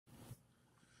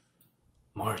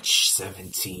March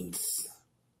 17th,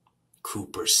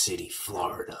 Cooper City,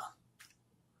 Florida.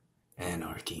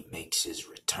 Anarchy makes his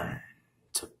return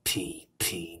to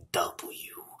PPW.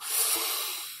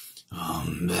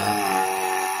 I'm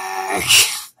back.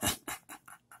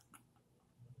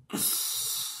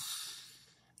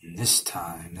 And this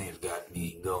time they've got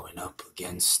me going up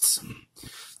against some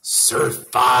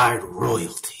certified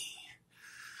royalty.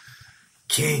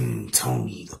 King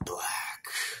Tony the Black,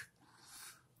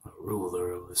 a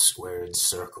ruler of a squared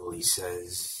circle, he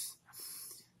says.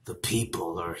 The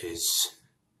people are his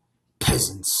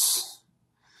peasants,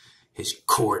 his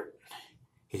court,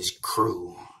 his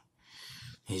crew,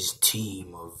 his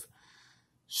team of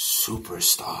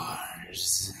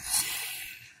superstars.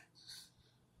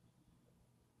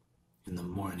 In the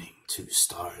morning, two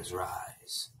stars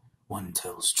rise. One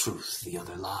tells truth, the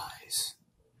other lies.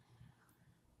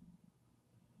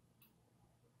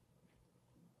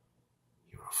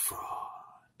 You're a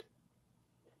fraud.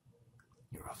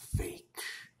 You're a fake.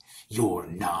 You're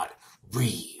not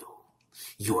real.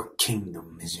 Your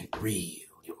kingdom isn't real.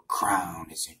 Your crown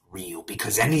isn't real.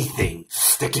 Because anything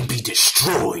that can be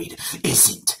destroyed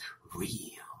isn't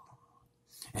real.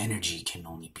 Energy can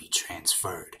only be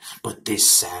transferred. But this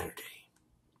Saturday,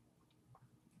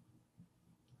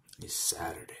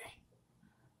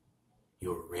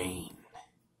 your reign,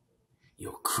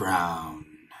 your crown,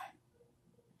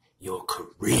 your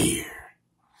career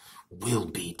will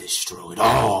be destroyed,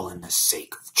 all in the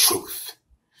sake of truth,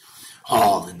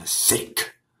 all in the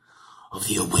sake of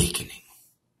the awakening.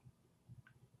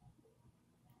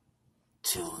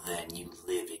 Till then, you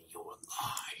live in your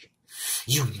lie.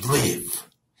 You live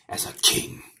as a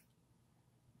king.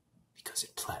 Because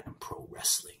at Platinum Pro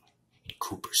Wrestling in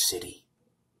Cooper City,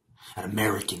 at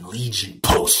American Legion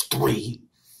Post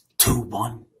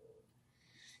 321,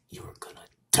 you're gonna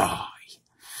die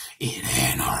in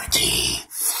anarchy.